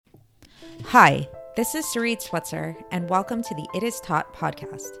Hi, this is Sarit Switzer, and welcome to the It Is Taught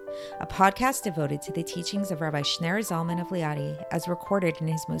podcast, a podcast devoted to the teachings of Rabbi Shneur Zalman of Liadi as recorded in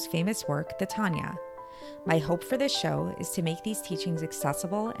his most famous work, the Tanya. My hope for this show is to make these teachings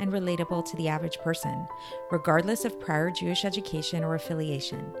accessible and relatable to the average person, regardless of prior Jewish education or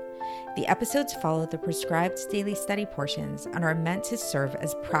affiliation. The episodes follow the prescribed daily study portions and are meant to serve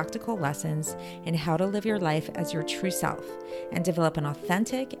as practical lessons in how to live your life as your true self and develop an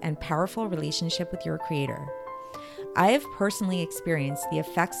authentic and powerful relationship with your Creator. I have personally experienced the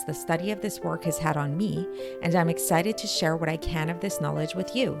effects the study of this work has had on me, and I'm excited to share what I can of this knowledge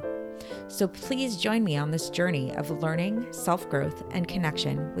with you. So please join me on this journey of learning, self-growth, and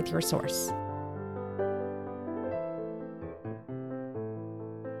connection with your source.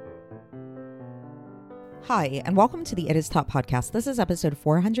 Hi, and welcome to the It Is Taught podcast. This is episode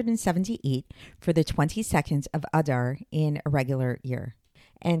 478 for the 22nd of Adar in a regular year.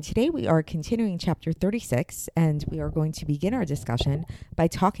 And today we are continuing chapter 36, and we are going to begin our discussion by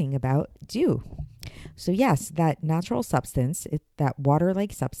talking about dew. So yes, that natural substance, that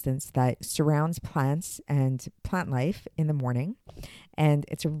water-like substance that surrounds plants and plant life in the morning. And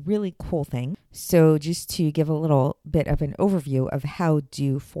it's a really cool thing. So just to give a little bit of an overview of how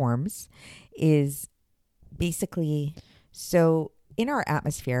dew forms is basically, so in our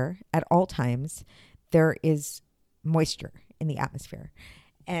atmosphere at all times, there is moisture in the atmosphere.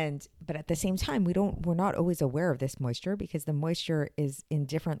 But at the same time, we're not always aware of this moisture because the moisture is in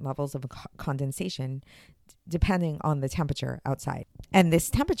different levels of condensation depending on the temperature outside. And this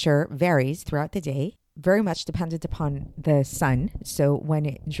temperature varies throughout the day, very much dependent upon the sun. So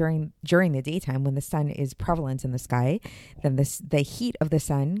when during the daytime, when the sun is prevalent in the sky, then the heat of the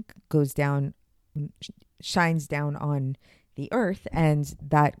sun goes down, shines down on the earth, and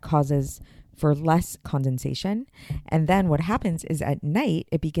that causes for less condensation. And then what happens is at night,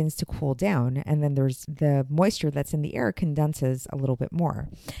 it begins to cool down, and then there's the moisture that's in the air condenses a little bit more.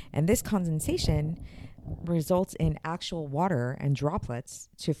 And this condensation results in actual water and droplets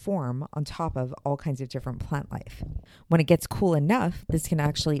to form on top of all kinds of different plant life. When it gets cool enough, this can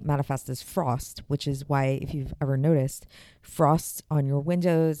actually manifest as frost, which is why, if you've ever noticed, frost on your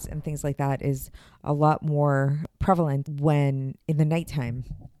windows and things like that is a lot more prevalent when in the nighttime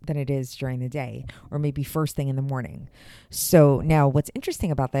than it is during the day, or maybe first thing in the morning. So now what's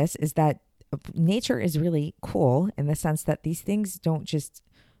interesting about this is that nature is really cool in the sense that these things don't just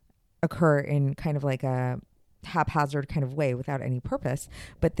occur in kind of like a haphazard kind of way without any purpose.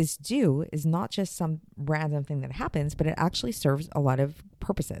 But this dew is not just some random thing that happens, but it actually serves a lot of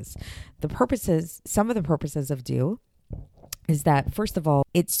purposes. Some of the purposes of dew is that, first of all,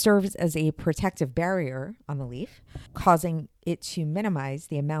 it serves as a protective barrier on the leaf, causing it to minimize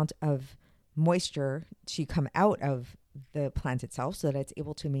the amount of moisture to come out of the plant itself so that it's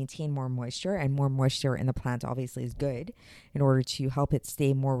able to maintain more moisture, and more moisture in the plant obviously is good in order to help it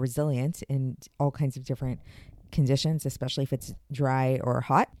stay more resilient in all kinds of different conditions, especially if it's dry or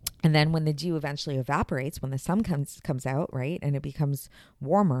hot. And then when the dew eventually evaporates, when the sun comes out, right, and it becomes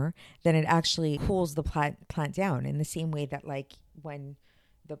warmer, then it actually cools the plant down in the same way that, like, when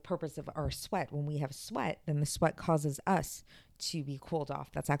the purpose of our sweat, when we have sweat, then the sweat causes us to be cooled off.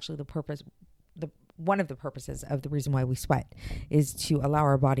 That's actually the purpose. One of the purposes of the reason why we sweat is to allow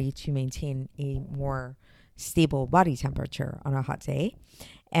our body to maintain a more stable body temperature on a hot day.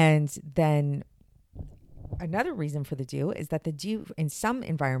 And then another reason for the dew is that the dew in some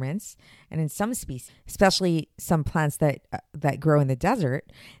environments and in some species, especially some plants that grow in the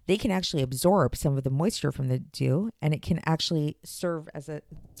desert, they can actually absorb some of the moisture from the dew, and it can actually serve as a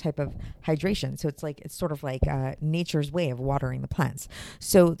type of hydration. So it's sort of like nature's way of watering the plants.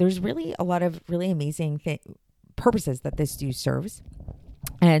 So there's really a lot of really amazing purposes that this dew serves.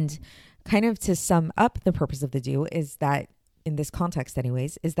 And kind of to sum up the purpose of the dew is that, in this context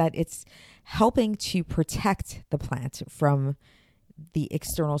anyways, is that it's helping to protect the plant from the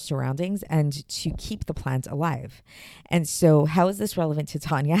external surroundings and to keep the plant alive. And so how is this relevant to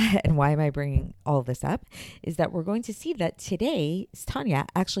Tanya, and why am I bringing all of this up, is that we're going to see that today's Tanya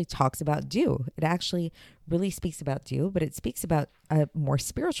actually talks about dew. It actually really speaks about dew, but it speaks about a more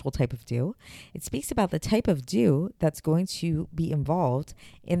spiritual type of dew. It speaks about the type of dew that's going to be involved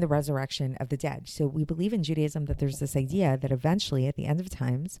in the resurrection of the dead. So we believe in Judaism that there's this idea that eventually, at the end of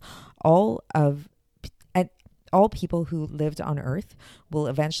times, all people who lived on earth will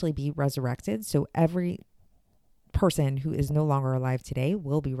eventually be resurrected. So every person who is no longer alive today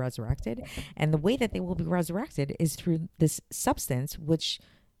will be resurrected. And the way that they will be resurrected is through this substance, which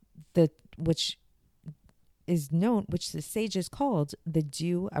is known, which the sages called the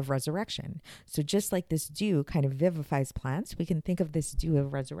dew of resurrection. So just like this dew kind of vivifies plants, we can think of this dew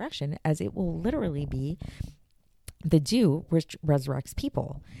of resurrection as it will literally be the dew which resurrects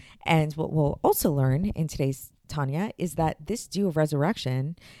people. And what we'll also learn in today's Tanya is that this dew of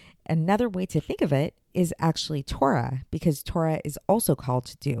resurrection, another way to think of it is actually Torah, because Torah is also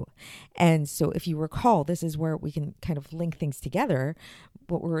called dew. And so if you recall, this is where we can kind of link things together.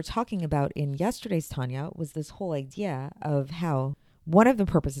 What we were talking about in yesterday's Tanya was this whole idea of how one of the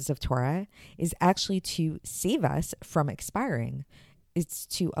purposes of Torah is actually to save us from expiring. It's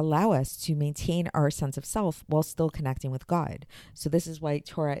to allow us to maintain our sense of self while still connecting with God. So this is why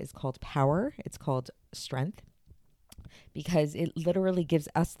Torah is called power. It's called strength, because it literally gives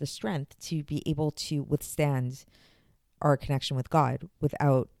us the strength to be able to withstand our connection with God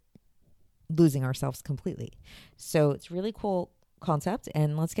without losing ourselves completely. So it's a really cool concept,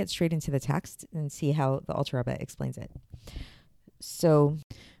 and let's get straight into the text and see how the Alter Rebbe explains it. So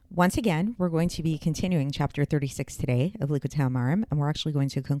once again, we're going to be continuing chapter 36 today of Likutei Amarim, and we're actually going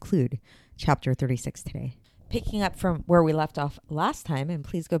to conclude chapter 36 today. Picking up from where we left off last time, and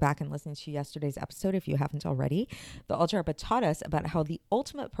please go back and listen to yesterday's episode if you haven't already, the Alter Rebbe taught us about how the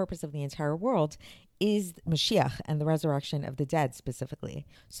ultimate purpose of the entire world is Mashiach and the resurrection of the dead specifically.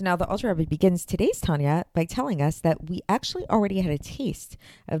 So now the Alter Rebbe begins today's Tanya by telling us that we actually already had a taste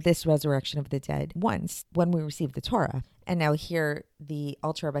of this resurrection of the dead once when we received the Torah. And now here the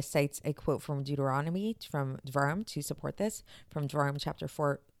Alter Rebbe cites a quote from Deuteronomy, from Dvarim, to support this, from Dvarim chapter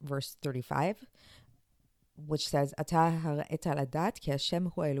 4, verse 35. Which says, which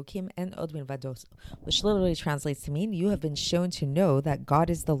literally translates to mean, you have been shown to know that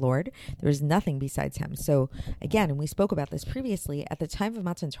God is the Lord. There is nothing besides him. So again, and we spoke about this previously, at the time of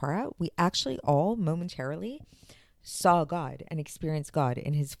Matan Torah, we actually all momentarily saw God and experienced God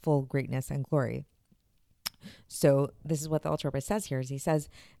in his full greatness and glory. So this is what the Alter Rebbe says here, is he says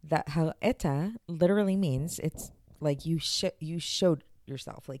that ha'eta literally means it's like you showed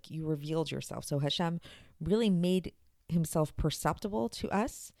yourself, like you revealed yourself. So Hashem really made himself perceptible to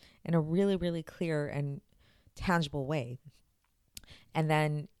us in a really, really clear and tangible way. And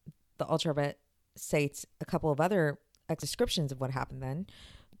then the Alter Rebbe cites a couple of other descriptions of what happened then,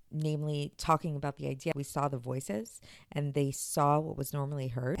 namely talking about the idea we saw the voices and they saw what was normally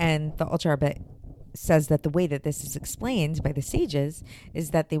heard. And the Alter Rebbe says that the way that this is explained by the sages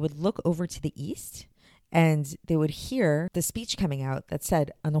is that they would look over to the east and they would hear the speech coming out that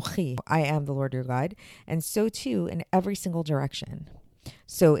said, Anochi, I am the Lord your God. And so too in every single direction.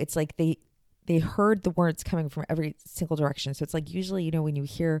 So it's like they heard the words coming from every single direction. So it's like usually, when you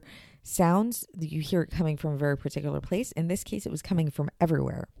hear sounds, you hear it coming from a very particular place. In this case, it was coming from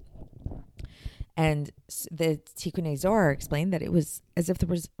everywhere. And the Tikkunei Zohar explained that it was as if there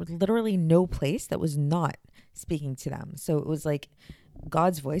was literally no place that was not speaking to them. So it was like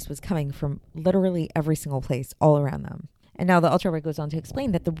God's voice was coming from literally every single place all around them. And now the Alter Rebbe goes on to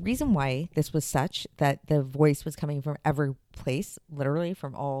explain that the reason why this was such, that the voice was coming from every place, literally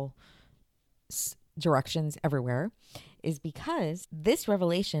from all directions everywhere, is because this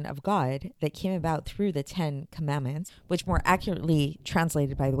revelation of God that came about through the 10 commandments, which more accurately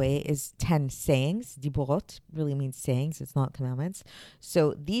translated, by the way, is 10 sayings. Diborot really means sayings. It's not commandments.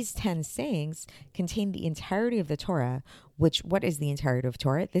 So these 10 sayings contain the entirety of the Torah, which, what is the entirety of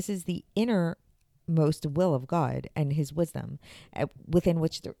Torah? This is the innermost will of God and his wisdom, within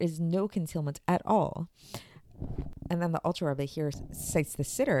which there is no concealment at all. And then the Alter Rebbe here cites the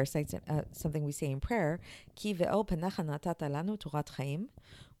Siddur, cites something we say in prayer, Ki ve'el panecha natata lanu Torat chaim,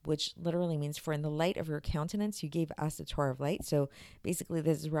 which literally means, for in the light of your countenance you gave us the Torah of light. So basically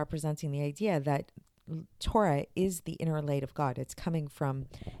this is representing the idea that Torah is the inner light of God. It's coming from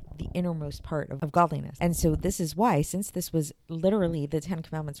the innermost part of godliness. And so this is why, since this was literally, the 10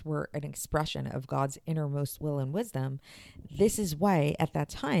 commandments were an expression of God's innermost will and wisdom, this is why at that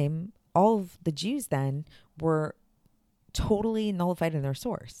time all of the Jews then were totally nullified in their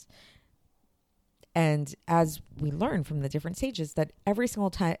source. And as we learn from the different sages, that every single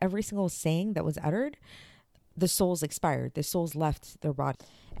time, every single saying that was uttered, the souls expired, the souls left their body.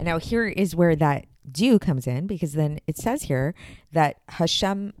 And now here is where that dew comes in, because then it says here that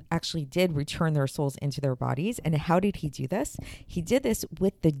Hashem actually did return their souls into their bodies. And how did he do this? He did this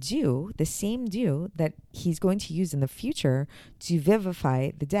with the dew, the same dew that he's going to use in the future to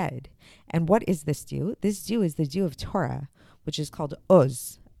vivify the dead. And what is this dew? This dew is the dew of Torah, which is called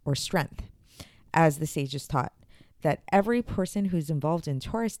Oz, or strength, as the sages taught, that every person who's involved in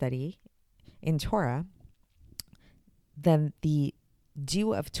Torah study, in Torah, then the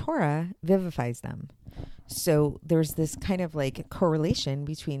dew of Torah vivifies them. So there's this kind of like correlation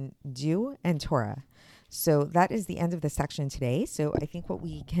between dew and Torah. So that is the end of the section today. So I think what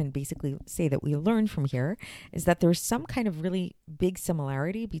we can basically say that we learned from here is that there's some kind of really big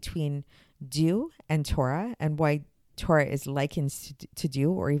similarity between dew and Torah, and why Torah is likened to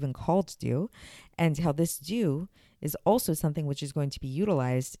dew, or even called dew, and how this dew is also something which is going to be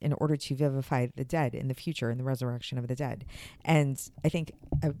utilized in order to vivify the dead in the future, in the resurrection of the dead. And I think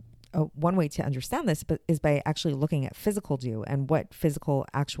one way to understand this is by actually looking at physical dew, and what physical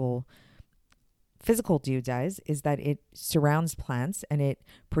dew does is that it surrounds plants and it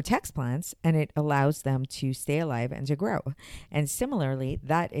protects plants and it allows them to stay alive and to grow. And similarly,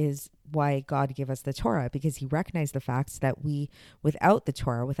 that is why God gave us the Torah, because he recognized the fact that without the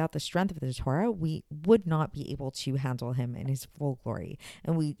Torah, without the strength of the Torah, we would not be able to handle him in his full glory.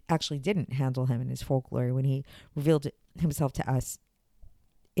 And we actually didn't handle him in his full glory when he revealed himself to us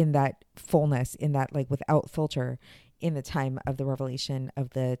in that fullness, in that without filter, in the time of the revelation of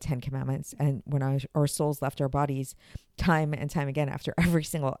the 10 Commandments. And when our souls left our bodies time and time again after every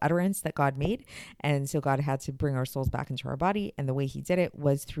single utterance that God made. And so God had to bring our souls back into our body. And the way he did it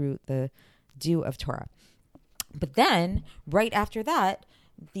was through the dew of Torah. But then right after that,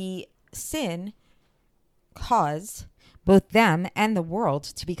 the sin caused both them and the world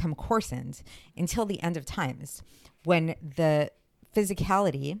to become coarsened until the end of times, when the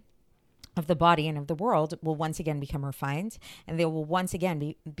physicality of the body and of the world will once again become refined, and they will once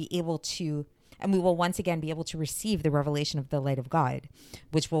again be able to, and we will once again be able to receive the revelation of the light of God,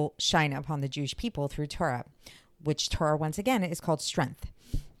 which will shine upon the Jewish people through Torah, which Torah once again is called strength.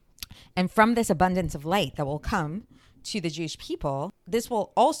 And from this abundance of light that will come to the Jewish people, this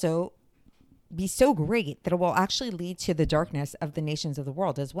will also be so great that it will actually lead to the darkness of the nations of the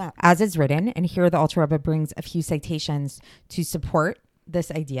world as well. As is written, and here the Alter Rebbe brings a few citations to support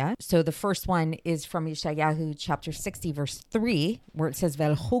this idea. So the first one is from Yeshayahu chapter 60 verse 3, where it says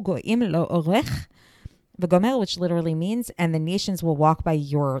Velchu goim lo orech v'gomer, which literally means, and the nations will walk by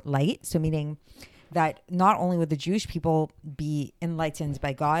your light. So meaning that not only would the Jewish people be enlightened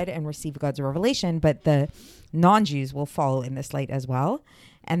by God and receive God's revelation, but the non-Jews will follow in this light as well.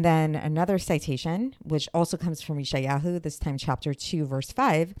 And then another citation, which also comes from Yeshayahu, this time chapter 2, verse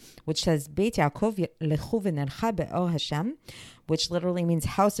 5, which says, Beit Yaakov lechu v'nercha be'or Hashem, which literally means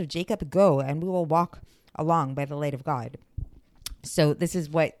house of Jacob, go, and we will walk along by the light of God. So this is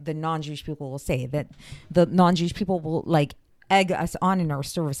what the non-Jewish people will say, that the non-Jewish people will egg us on in our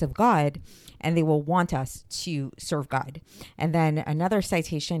service of God, and they will want us to serve God. And then another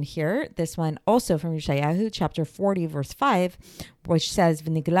citation here, this one also from Yeshayahu, chapter 40, verse 5, which says,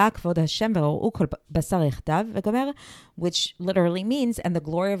 which literally means, and the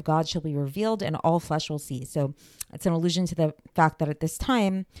glory of God shall be revealed, and all flesh will see. So it's an allusion to the fact that at this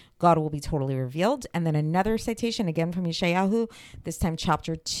time, God will be totally revealed. And then another citation, again from Yeshayahu, this time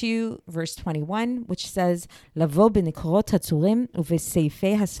chapter 2, verse 21, which says,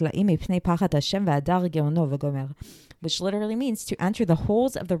 which literally means to enter the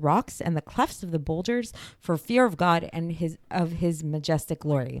holes of the rocks and the clefts of the boulders for fear of God and his majestic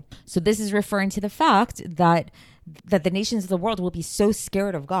glory. So this is referring to the fact that the nations of the world will be so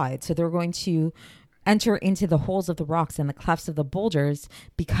scared of God. So they're going to enter into the holes of the rocks and the clefts of the boulders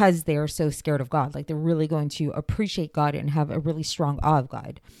because they are so scared of God. They're really going to appreciate God and have a really strong awe of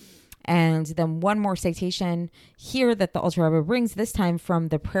God. And then one more citation here that the Alter Rebbe brings, this time from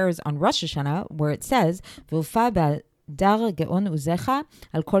the prayers on Rosh Hashanah, where it says, Dar geon uzecha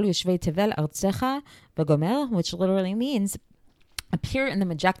al kol yoshvei tevel artzecha v'gomer, which literally means appear in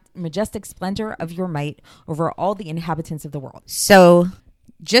the majestic splendor of your might over all the inhabitants of the world. So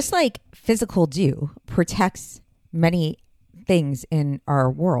just like physical dew protects many things in our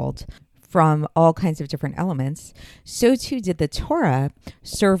world from all kinds of different elements, so too did the Torah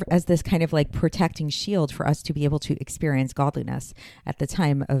serve as this kind of protecting shield for us to be able to experience godliness at the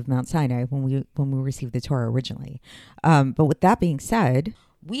time of Mount Sinai when we received the Torah originally. But with that being said,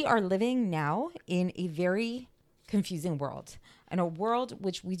 we are living now in a very confusing world, in a world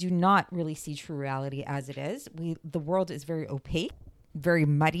which we do not really see true reality as it is. The world is very opaque, very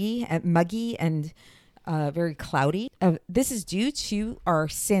muggy, and very cloudy. This is due to our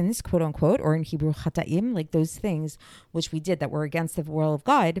sins, quote unquote, or in Hebrew, chata'im, those things which we did that were against the will of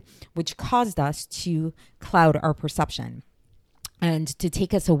God, which caused us to cloud our perception and to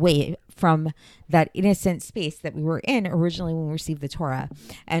take us away from that innocent space that we were in originally when we received the Torah.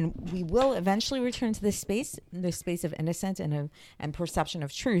 And we will eventually return to this space of innocence and perception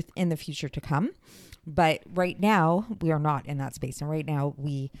of truth in the future to come. But right now, we are not in that space. And right now,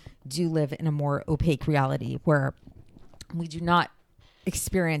 we do live in a more opaque reality where we do not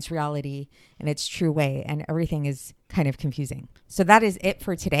experience reality in its true way, and everything is kind of confusing. So that is it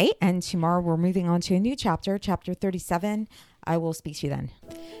for today, and tomorrow we're moving on to a new chapter, chapter 37. I will speak to you then.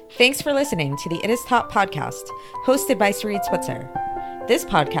 Thanks for listening to the It Is Taught podcast, hosted by Sarit Switzer. This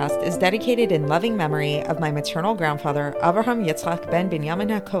podcast is dedicated in loving memory of my maternal grandfather, Avraham Yitzchak ben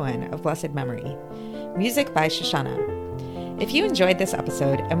Binyamin HaKohen of blessed memory. Music by Shoshana. If you enjoyed this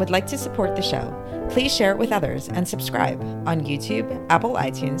episode and would like to support the show, please share it with others and subscribe on YouTube, Apple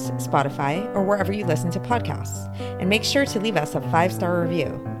iTunes, Spotify, or wherever you listen to podcasts. And make sure to leave us a 5-star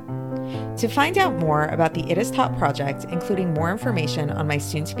review. To find out more about the It Is Taught project, including more information on my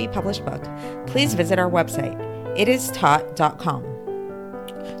soon-to-be published book, please visit our website, itistaught.com.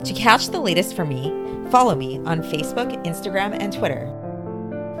 To catch the latest from me, follow me on Facebook, Instagram, and Twitter.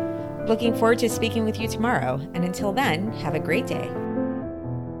 Looking forward to speaking with you tomorrow, and until then, have a great day.